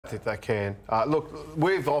think they can. Look,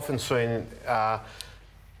 we've often seen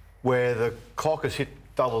where the clock has hit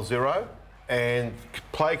 00 and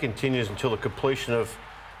play continues until the completion of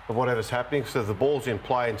whatever's happening. So the ball's in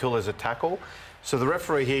play until there's a tackle. So the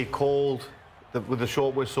referee here called with the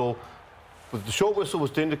short whistle. The short whistle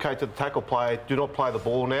was to indicate to the tackle player, do not play the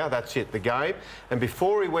ball now, that's it, the game. And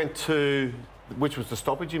before he went to, which was the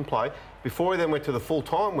stoppage in play, before he then went to the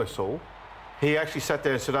full-time whistle, he actually sat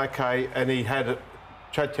there and said, OK, and he had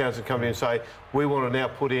Chad Townsend come in and say, we want to now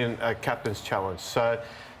put in a captain's challenge. So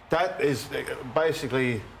that is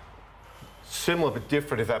basically similar but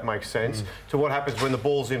different, if that makes sense, to what happens when the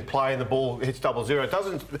ball's in play and the ball hits 00. It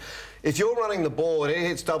doesn't. If you're running the ball and it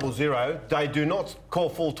hits 00, they do not call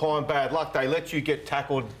full-time bad luck. They let you get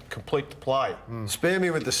tackled, complete the play. Spare me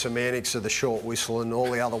with the semantics of the short whistle and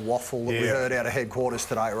all the other waffle that we heard out of headquarters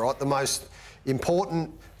today, right? The most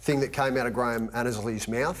important thing that came out of Graham Annesley's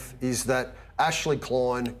mouth is that Ashley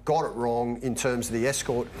Klein got it wrong in terms of the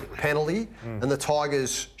escort penalty and the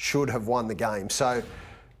Tigers should have won the game. So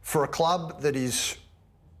for a club that is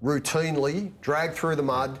routinely dragged through the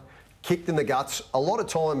mud, kicked in the guts, a lot of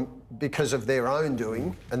time because of their own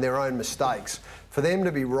doing and their own mistakes, for them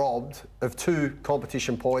to be robbed of 2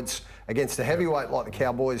 competition points against a heavyweight like the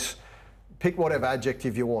Cowboys, pick whatever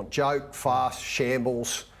adjective you want, joke, farce,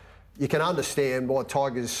 shambles, you can understand why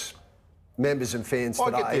Tigers members and fans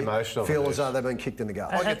today feel as though they've been kicked in the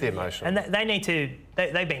gut. I get the emotion. And they need to,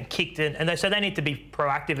 they've been kicked in, and so they need to be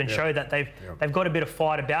proactive and show that they've got a bit of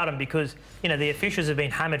fight about them, because, you know, the officials have been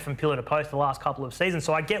hammered from pillar to post the last couple of seasons,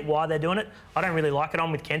 so I get why they're doing it. I don't really like it.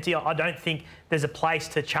 I'm with Kenty. I don't think there's a place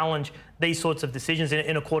to challenge these sorts of decisions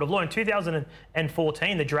in a court of law. In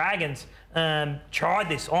 2014, the Dragons tried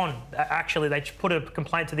this on. Actually, they put a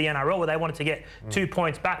complaint to the NRL where they wanted to get 2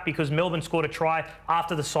 points back because Melbourne scored a try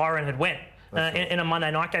after the siren had went. In a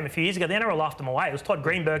Monday night game a few years ago. The NRL laughed them away. It was Todd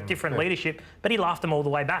Greenberg, different leadership, but he laughed them all the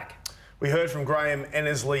way back. We heard from Graham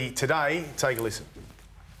Annesley today. Take a listen.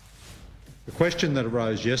 The question that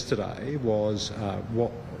arose yesterday was,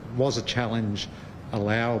 what was a challenge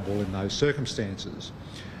allowable in those circumstances?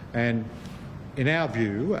 And in our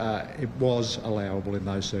view, it was allowable in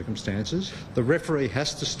those circumstances. The referee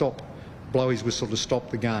has to blow his whistle to stop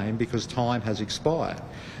the game because time has expired.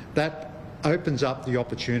 That opens up the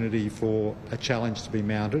opportunity for a challenge to be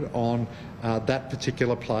mounted on that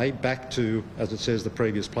particular play back to, as it says, the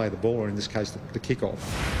previous play of the ball, or in this case, the kick-off.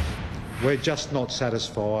 We're just not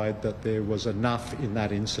satisfied that there was enough in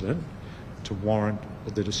that incident to warrant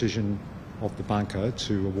the decision of the bunker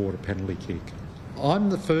to award a penalty kick. I'm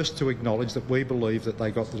the first to acknowledge that we believe that they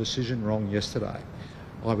got the decision wrong yesterday.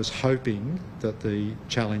 I was hoping that the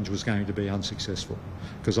challenge was going to be unsuccessful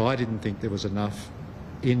because I didn't think there was enough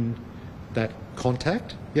in that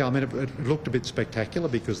contact. Yeah, I mean, it looked a bit spectacular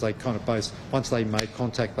because they kind of both, once they made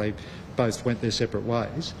contact, they both went their separate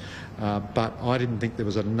ways. But I didn't think there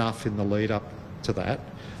was enough in the lead up to that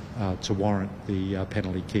to warrant the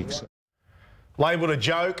penalty kicks. Labelled a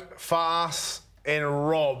joke, farce and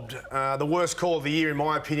robbed. The worst call of the year, in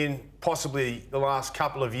my opinion, possibly the last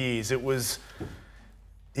couple of years. It was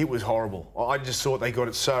horrible. I just thought they got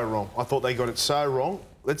it so wrong. I thought they got it so wrong.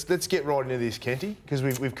 Let's get right into this, Kenty, because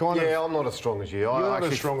we've kind of... Yeah, I'm not as strong as you. You're not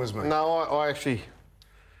as strong as me. No, I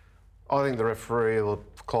think the referee or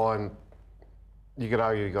Klein, you could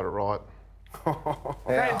argue he got it right.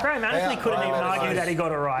 Graham Annesley couldn't even argue that he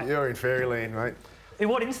got it right. You're in fairyland, mate. In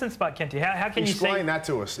what instance, but Kenty? How can you explain that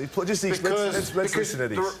to us? Let's listen to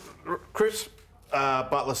this. Chris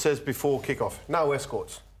Butler says before kickoff, no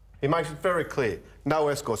escorts. He makes it very clear, no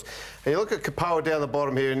escorts. And you look at Kapoa down the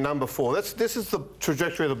bottom here in number 4. This is the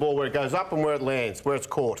trajectory of the ball, where it goes up and where it lands, where it's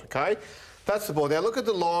caught, OK? That's the ball. Now look at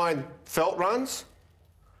the line Felt runs.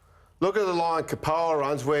 Look at the line Kapoa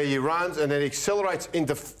runs, where he runs and then he accelerates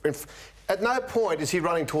into... At no point is he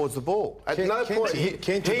running towards the ball. At no point. He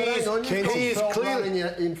is clearly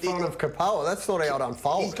in front of Kapoa. That's not how it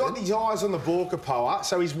unfolds. He's got his eyes on the ball, Kapoa,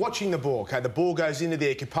 so he's watching the ball. Okay, the ball goes into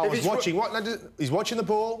there. Kapoa's watching what? He's watching the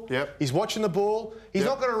ball. Yep. He's watching the ball. He's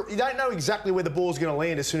not going to. You don't know exactly where the ball's going to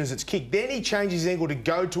land as soon as it's kicked. Then he changes his angle to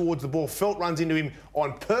go towards the ball. Felt runs into him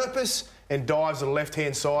on purpose and dives to the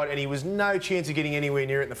left-hand side, and he was no chance of getting anywhere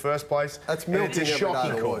near it in the first place. That's milking. It's a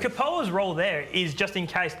shocking call. Kapoa's role there is just in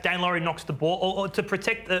case Dane Laurie knocks the ball, or to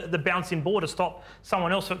protect the bouncing ball to stop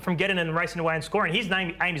someone else from getting and racing away and scoring. His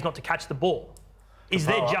aim is not to catch the ball. He's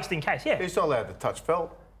there just in case, yeah. He's not allowed to touch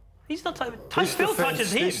Felt. He's not Felt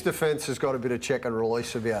touches him. This defence has got a bit of check and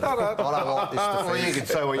release about it. I don't like this defence. Well, you can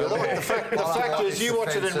say what you like. The fact is, you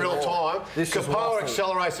watch it in real time. Kapoa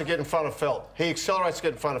accelerates to get in front of Felt. He accelerates to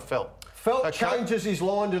get in front of Felt. Felt changes his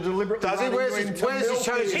line to deliberately. Does he? Where's he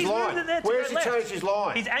changed his line? Where's he changed his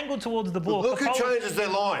line? He's angled towards the ball. Look who changes their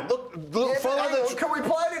line. Look, Can we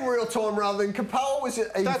play it in real time rather than Capel? Was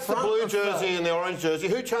it? That's the blue jersey and the orange jersey.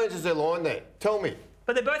 Who changes their line there? Tell me.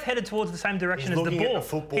 But they're both headed towards the same direction as the ball. At the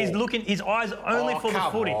football. He's looking. His eyes only for the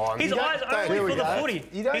footy. His eyes only for the footy.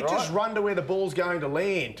 You don't just run to where the ball's going to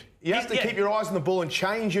land. You have to keep your eyes on the ball and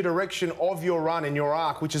change your direction of your run and your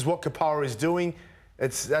arc, which is what Kapara is doing.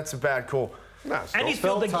 That's a bad call. No, and he's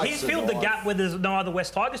filled the gap where there's no other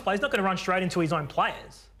West Tigers players. He's not going to run straight into his own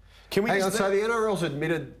players. Hang on, so the NRL's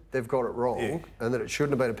admitted they've got it wrong and that it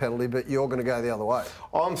shouldn't have been a penalty, but you're going to go the other way.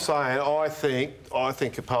 I'm saying I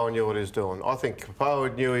think Capel knew what he was doing. I think Capel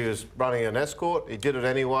knew he was running an escort. He did it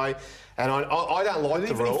anyway. And I don't like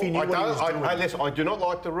the rule. I do not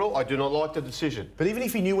like the rule. I do not like the decision. But even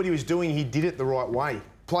if he knew what he was doing, he did it the right way.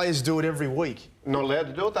 Players do it every week. Not allowed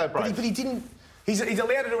to do it though, Brad. But he didn't. He's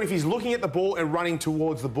allowed to do it if he's looking at the ball and running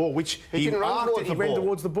towards the ball, which he didn't run towards the ball. He ran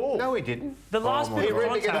towards the ball. No, he didn't. The last bit of contact. He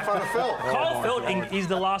ran to get in front of Felt. Kyle Felt is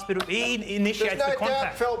the last bit of. He initiates the contact. There's no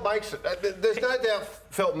doubt Felt makes it. There's no doubt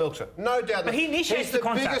Felt milks it. No doubt. But he initiates the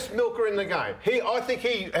contact. He's the biggest milker in the game. I think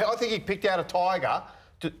he picked out a tiger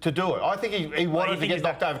to do it. I think he wanted to get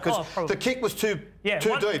knocked over because the kick was too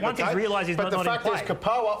deep. Once he's realised he's not in play. But the fact is,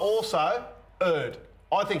 Kapoa also erred.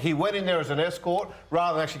 I think he went in there as an escort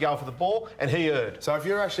rather than actually go for the ball, and he erred. So if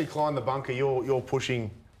you're actually climbing the bunker, you're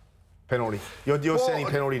pushing penalty. You're sending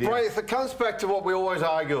penalty down. If it comes back to what we always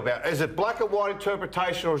argue about, is it black and white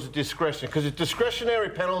interpretation or is it discretion? Because a discretionary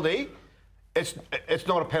penalty, it's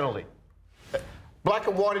not a penalty. Black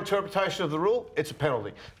and white interpretation of the rule, it's a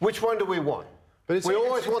penalty. Which one do we want? We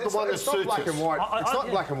always want the one that suits us. It's not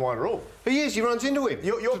black and white at all. He is. He runs into him.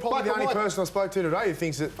 You're probably the only person I spoke to today who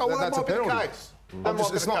thinks that that's a penalty. That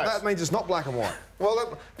means it's not black and white.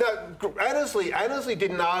 Well, Annesley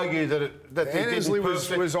didn't argue that Annesley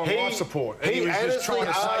was on life support. He was just trying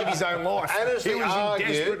to save his own life. Annesley he was in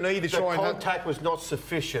desperate need to try and contact was not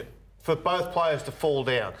sufficient for both players to fall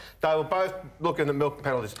down. They were both looking at milk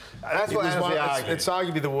penalties. That's what Annesley argued. It's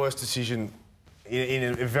arguably the worst decision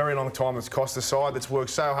in a very long time that's cost the side that's worked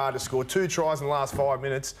so hard to score 2 tries in the last 5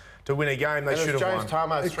 minutes to win a game they should have won. James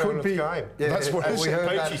Tamar's 3 minutes game. Yeah, that's what we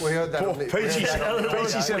heard that. Peachy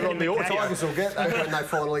said it on the audio. Tigers will get that when they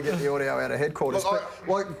finally get the audio out of headquarters.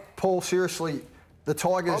 But Paul, seriously, the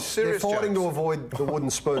Tigers, they're fighting to avoid the wooden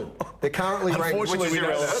spoon. They're currently ranked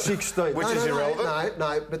 16th. Which is irrelevant.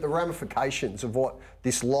 No, but the ramifications of what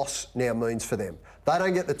this loss now means for them. They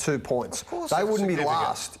don't get the 2 points. They wouldn't be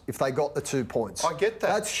last if they got the 2 points. I get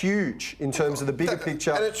that. That's huge in terms of the bigger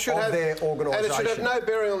picture of their organisation. And it should have no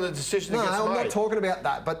bearing on the decision that gets made. No, I'm not talking about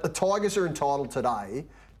that. But the Tigers are entitled today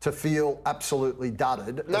to feel absolutely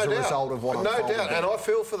dudded as a result of what I'm told. No doubt. And I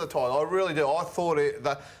feel for the Tigers. I really do. I thought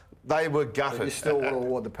that they were gutted. But you still want to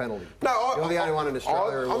award the penalty. No, you're the only one in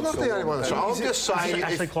Australia. I'm not the only one in Australia. I'm just saying.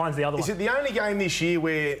 Ashley Klein's the other one. Is it the only game this year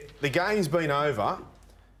where the game's been over,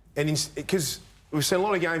 and because we've seen a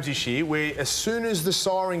lot of games this year where as soon as the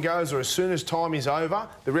siren goes or as soon as time is over,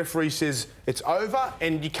 the referee says it's over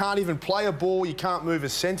and you can't even play a ball, you can't move a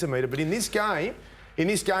centimetre. But in this game,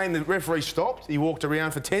 the referee stopped. He walked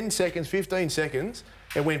around for 10 seconds, 15 seconds,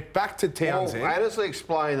 and went back to Townsend. Well, Annesley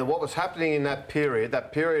explained that what was happening in that period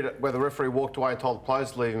where the referee walked away and told the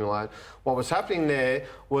players to leave him alone, what was happening there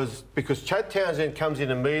was because Chad Townsend comes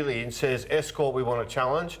in immediately and says, escort, we want to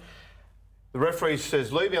challenge. The referee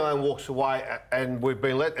says, leave me alone, walks away, and we've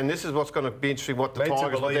been led, and this is what's going to be interesting, what the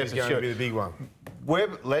Tigers believe is going to be the big one. We're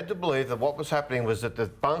led to believe that what was happening was that the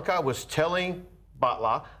bunker was telling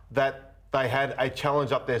Butler that they had a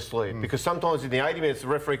challenge up their sleeve, because sometimes in the 80 minutes the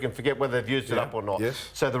referee can forget whether they've used it up or not. Yes.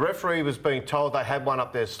 So the referee was being told they had one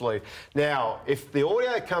up their sleeve. Now, if the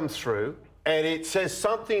audio comes through and it says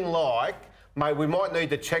something like, mate, we might need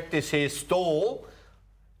to check this here, stall,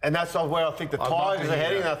 and that's where I think the Tigers are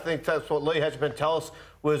heading. I think that's what Lee Hedgeman-Tallis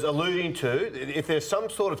was alluding to. If there's some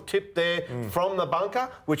sort of tip there from the bunker,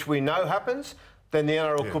 which we know happens, then the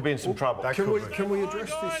NRL could be in some trouble. Can we address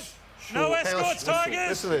this? No escorts, Tigers.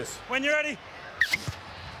 Listen to this. When you're ready.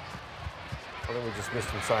 I think we just missed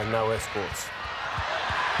him saying no escorts.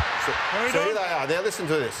 So here they are. Now listen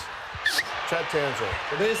to this. Chad Townsend.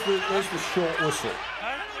 So there's the short whistle.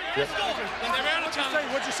 Yep.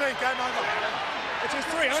 What'd you say? Game over. It's just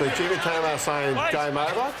 300. So Jimmy Tamar saying game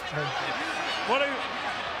over? What are you...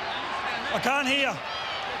 I can't hear.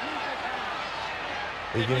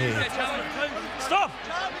 You can hear. Stop.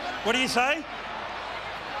 What do you say?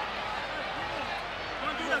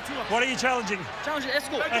 What are you challenging? Challenge the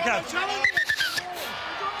escort. Okay.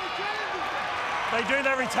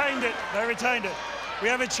 They retained it. They retained it. We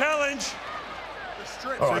have a challenge.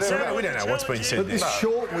 All right, so we don't know what's been said But there. this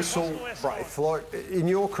short whistle, Braith, like in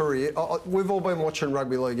your career, we've all been watching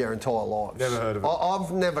rugby league our entire lives. Never heard of it.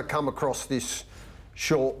 I've never come across this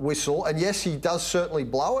short whistle, and yes, he does certainly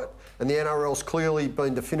blow it, and the NRL's clearly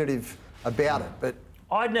been definitive about it. But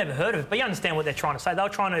I'd never heard of it, but you understand what they're trying to say. They were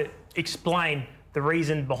trying to explain the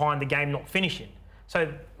reason behind the game not finishing.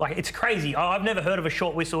 So, like, it's crazy. I've never heard of a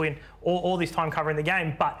short whistle in all this time covering the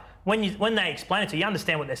game, but when they explain it to you, you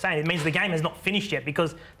understand what they're saying. It means the game has not finished yet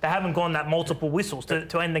because they haven't gone that multiple whistles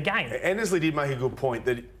to end the game. Annesley did make a good point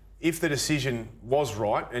that if the decision was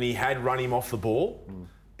right and he had run him off the ball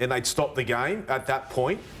and they'd stopped the game at that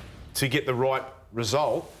point to get the right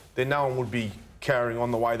result, then no one would be carrying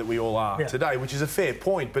on the way that we all are today, which is a fair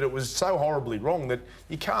point, but it was so horribly wrong that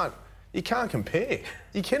you can't compare.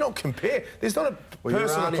 You cannot compare. There's not a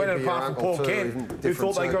person on the planet apart from Paul Kent who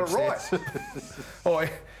thought they got it right. Oh,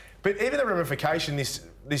 but even the ramification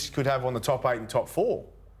this could have on the top 8 and top 4.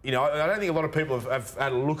 You know, I don't think a lot of people have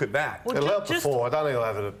had a look at that. It'll help before. I don't think it'll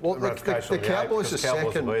have a ramification the Cowboys are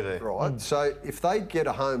second, will be there. right? So if they get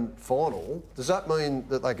a home final, does that mean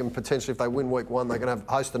that they can potentially, if they win week 1, they can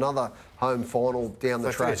host another home final down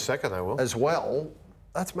the track? Second, they will. As well.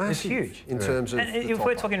 That's massive. It's huge. In terms of and the if top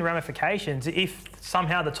we're 8. talking ramifications, if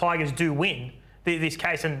somehow the Tigers do win this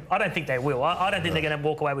case, and I don't think they will, I don't think they're going to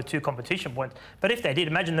walk away with 2 competition points, but if they did,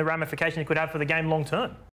 imagine the ramifications it could have for the game long term.